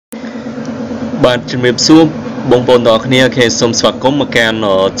បាទជំរាបសួរបងប្អូនទាំងអស់គ្នាគេសូមស្វាគមន៍មកកាន់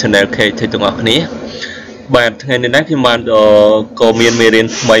channel គេទាំងអស់គ្នាបាទថ្ងៃនេះដែរខ្ញុំបានក៏មានមេរៀន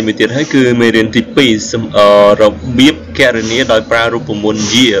ថ្មីមួយទៀតហើយគឺមេរៀនទី2របៀបគណនាដោយប្រើរូបមន្ត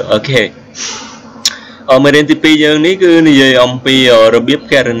year អូខេមេរៀនទី2យើងនេះគឺនិយាយអំពីរបៀប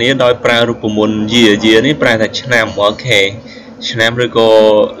គណនាដោយប្រើរូបមន្ត year នេះប្រែថាឆ្នាំអូខេឆ្នាំឬក៏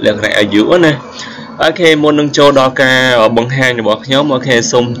លក្ខណៈអាយុណាអូខេមុននឹងចូលដល់ការបង្ហាញរបស់ខ្ញុំអូខេ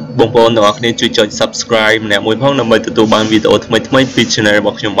សូមបងប្អូនទាំងអស់គ្នាជួយចុច Subscribe ម្នាក់មួយផងដើម្បីទទួលបានវីដេអូថ្មីៗពី Channel រប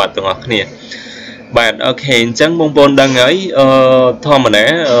ស់ខ្ញុំបាទទាំងអស់គ្នាបាទអូខេអញ្ចឹងបងប្អូនដឹងហើយធម្មតា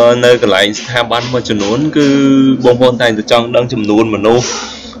នៅកន្លែងស្ថាប័នមួយចំនួនគឺបងប្អូនតែងតែចង់ដឹងចំនួនមនុស្ស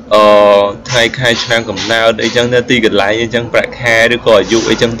ថ្ងៃខែឆ្នាំកំណើតអីចឹងទៅទីកន្លែងអីចឹងប្រាក់ខែឬក៏អាយុ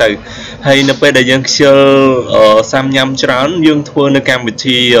អីចឹងទៅហើយនៅពេលដែលយើងខ្ជិលសាំញ៉ាំច្រើនយើងធ្វើនៅកម្មវិ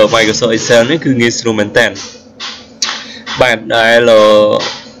ធី Microsoft Excel នេះគឺងាយស្រួលមែនតើបាទដែល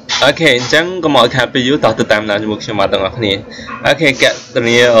អូខេអញ្ចឹងកុំឲ្យខាតពេលយូរតោះទៅតាមដានជាមួយខ្ញុំបាទទាំងអស់គ្នាអូខេកណ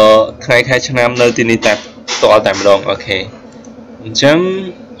នាថ្ងៃខែឆ្នាំនៅទីនេះតែផ្ទាល់តែម្ដងអូខេអញ្ចឹង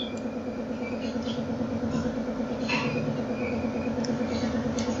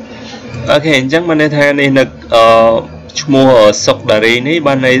អូខេអញ្ចឹងបានន័យថានេះនៅឈ្មោះសុកដារីនេះ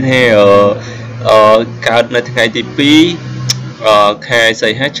បានន័យថាកើតនៅថ្ងៃទី2ខែសី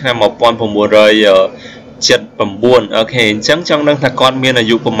ហាឆ្នាំ1979អូខេអញ្ចឹងចង់ដឹងថាគាត់មានអា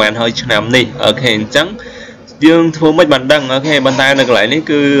យុប្រហែលហើយឆ្នាំនេះអូខេអញ្ចឹងយើងធ្វើមិនបានដឹងអូខេប៉ុន្តែនៅកន្លែងនេះ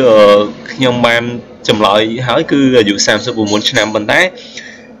គឺខ្ញុំបានចម្លើយហើយគឺអាយុ39ឆ្នាំប៉ុន្តែ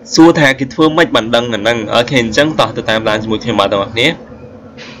សួរថាគេធ្វើមិនបានដឹងអាហ្នឹងអូខេអញ្ចឹងតោះទៅតាមដានជាមួយខ្ញុំបាទទាំងអស់គ្នា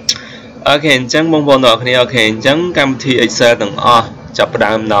អូខេអញ្ចឹងបងប្អូនទាំងអស់គ្នាអូខេអញ្ចឹងកម្មវិធី Excel ទាំងអស់ចាប់ផ្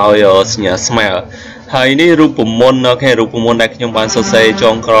ដើមដោយសញ្ញាស្មើហើយនេះរូបមន្តអូខេរូបមន្តដែលខ្ញុំបានសរសេរច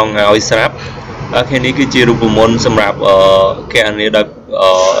ងក្រងឲ្យស្រាប់អូខេនេះគឺជារូបមន្តសម្រាប់គណនាដោយ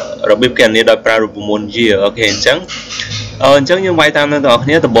របៀបគណនាដោយប្រើរូបមន្ត year អូខេអញ្ចឹងយើងវាយតាមទាំងអស់គ្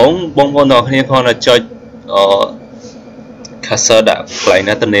នាដំបូងបងប្អូនទាំងអស់គ្នាគ្រាន់តែចុចcursor ដាក់កន្លែង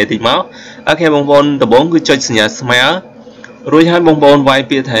ណាទៅនេតិចមកអូខេបងប្អូនដំបូងគឺចុចសញ្ញាស្មើរួចហើយបងប្អូនវាយ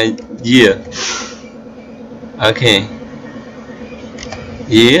ពាក្យថា year អូខេ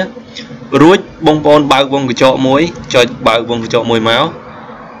year រួចបងប្អូនបើកវងកញ្ចក់មួយចុចបើកវងកញ្ចក់មួយមក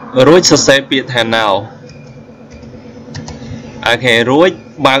រួចសរសេរពាក្យថា now អូខេរួច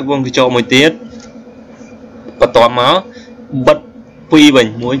បើកវងកញ្ចក់មួយទៀតបន្ទាប់មកបិទ2វិញ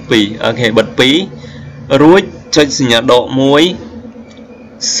1 2អូខេបិទ2រួចចុចសញ្ញាដក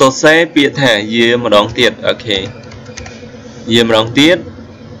1សរសេរពាក្យថា year ម្ដងទៀតអូខេយាម្ដងទៀត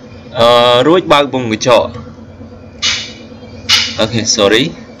រួចបើកវងកញ្ចក់អូខេ sorry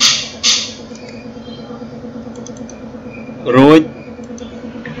រួច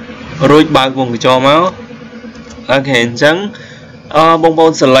បើកវងកញ្ចក់មកអូខេអញ្ចឹងបងប្អូ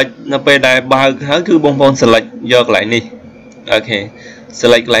ន select នៅពេលដែលបើកហើយគឺបងប្អូន select យកកន្លែងនេះអូខេ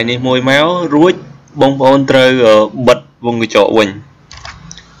select កន្លែងនេះមួយមករួចបងប្អូនត្រូវបិទវងកញ្ចក់វិញ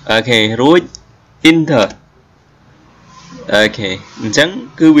អូខេរួច enterអូខេអញ្ចឹង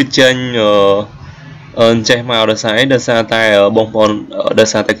គឺវាចេញចេះមកដោយសារតែបងប្អូនដោយ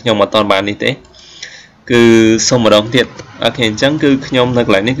សារតែខ្ញុំអត់តបាននេះទេគឺសុំម្ដងទៀតអូខេអញ្ចឹងគឺខ្ញុំនៅក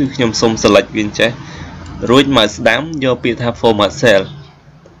ន្លែងនេះគឺខ្ញុំសុំ select វាចេះរួចមកស្ដាំយកពាក្យថា format cell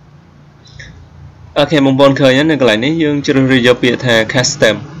អូខេបងប្អូនឃើញនៅកន្លែងនេះយើងជ្រើសរើសយកពាក្យថា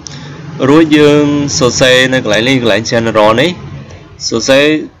custom រួចយើងសរសេរនៅកន្លែងនេះកន្លែង general នេះសរសេរ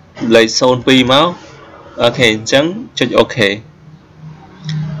លេខ02មកអូខេអញ្ចឹងចុច OK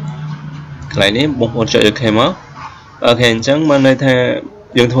កន្លែងនេះបងប្អូនចុច OK មកអូខេអញ្ចឹងបានន័យថា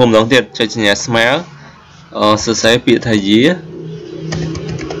យើងធ្វើម្ដងទៀតចុចសញ្ញាស្មើសរសេរពាក្យថា year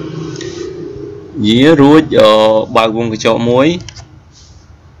រួចបើកវងកញ្ចក់មួយ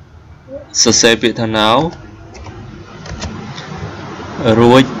សរសេរពាក្យថា now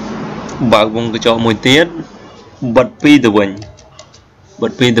រួចបើកវងកញ្ចក់មួយទៀតបិទ2ទៅវិញ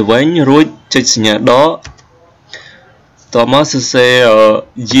រួចចុចសញ្ញាដកតមកសរសេរ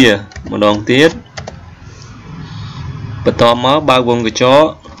year ម្ដងទៀតបន្តមកបើកវងកញ្ចក់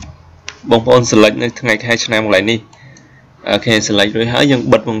បងប្អូន select នៅថ្ងៃខែឆ្នាំកន្លែងនេះអូខេ select រួចហើយយើង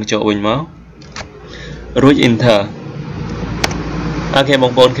បិទវងកញ្ចក់វិញមករួច enter អូខេប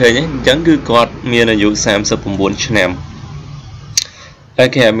ងប្អូនឃើញទេអញ្ចឹងគឺគាត់មានអាយុ39ឆ្នាំអូ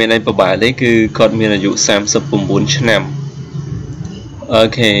ខេមានអីប្រហែលទេគឺគាត់មានអាយុ39ឆ្នាំអូ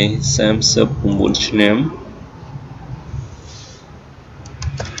ខេ39ឆ្នាំ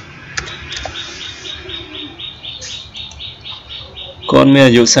គាត់មាន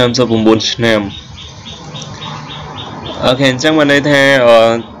អាយុ39ឆ្នាំអូខេអញ្ចឹងបានន័យថា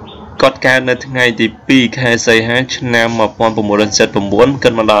កត់កើតនៅថ្ងៃទី2ខែសីហាឆ្នាំ1979គិ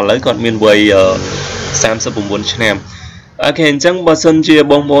តមកដល់ឥឡូវគាត់មានវ័យ39ឆ្នាំអូខេអញ្ចឹងបើសិនជា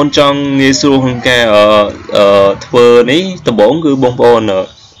បងប្អូនចង់ងាយស្រួលក្នុងការធ្វើនេះដំបូងគឺបងប្អូន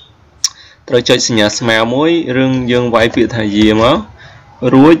ត្រូវចុចសញ្ញាស្មើមួយរឿងយើងវាយពាក្យថាយាមក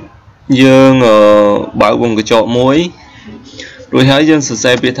រួចយើងបើកវងកញ្ចក់មួយរួចហើយយើងសរ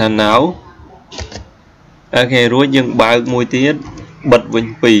សេរពាក្យថា now អូខេរួចយើងបើកមួយទៀតបិទវិញ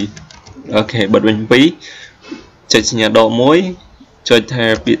2អូខេបិទវិញ2ចុចសញ្ញាដកមួយចុចថា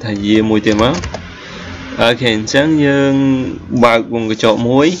ពាក្យថាយាមួយទៀតមកអូខេអញ្ចឹងយើងបើកវងកញ្ចក់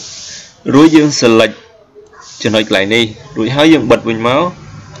មួយរួចយើង select ចំណុចកន្លែងនេះរួចហើយយើងបិទវិញមក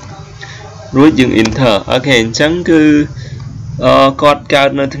រួចយើង enter អូខេអញ្ចឹងគឺគាត់កើត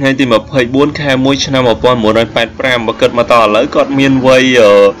នៅថ្ងៃទី24ខែ1ឆ្នាំ1985បើគិតមកតឥឡូវគាត់មានវ័យ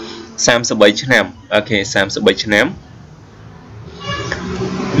33ឆ្នាំអូខេ33ឆ្នាំ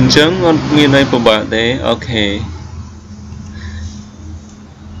អញ្ចឹងអត់មានអីពិបាកទេអូខេ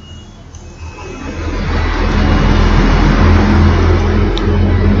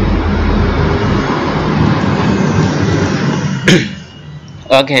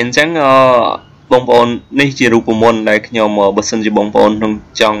អូខេអញ្ចឹងបងប្អូននេះជារូបមន្តដែលខ្ញុំបើសិនជាបងប្អូន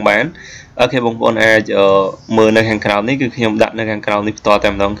ចង់បានអូខេបងប្អូនអាចមើលនៅខាងក្រោមនេះគឺខ្ញុំដាក់នៅខាងក្រោមនេះផ្ទាល់តែ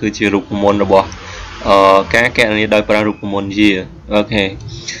ម្ដងគឺជារូបមន្តរបស់ការកណនីដោយប្រើរូបមន្តយាអូខេ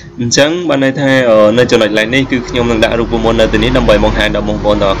អញ្ចឹងបានន័យថានៅចំណុចកន្លែងនេះគឺខ្ញុំនឹងដាក់រូបមន្តនៅទីនេះដើម្បីបង្ហាញដល់បងប្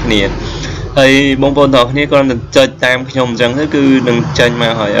អូនទាំងអស់គ្នាហើយបងប្អូនទាំងអស់គ្នាគ្រាន់តែចុចតាមខ្ញុំអញ្ចឹងទៅគឺនឹងចេញម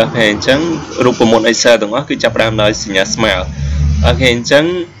កហើយអូខេអញ្ចឹងរូបមន្ត Excel ទាំងអស់គឺចាប់ផ្ដើមដោយសញ្ញាស្មើអូខេអញ្ចឹង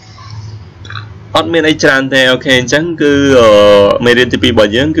អត់មានអីច្រើនទេអូខេអញ្ចឹងគឺមេរៀនទី2របស់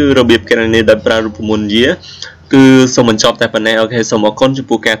យើងគឺរបៀបកណនីដោយប្រើរូបមន្តយាគឺសូមបញ្ចប់តែប៉ុណ្ណេះអូខេសូមអរគុណចំ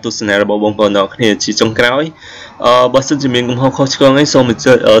ពោះការទស្សនារបស់បងប្អូនទាំងអស់គ្នាជាចុងក្រោយបើសិនជាមានកំហុសខុសឆ្គងអីសូមមេ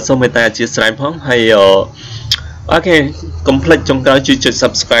ត្តាអធិស្ឋានផងហើយអូខេកុំភ្លេចចុងក្រោយជួយចុច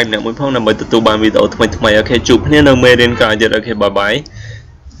Subscribe អ្នកមួយផងដើម្បីទទួលបានវីដេអូថ្មីៗអូខេជួបគ្នានៅមេរៀនក្រោយទៀតអូខេ Bye bye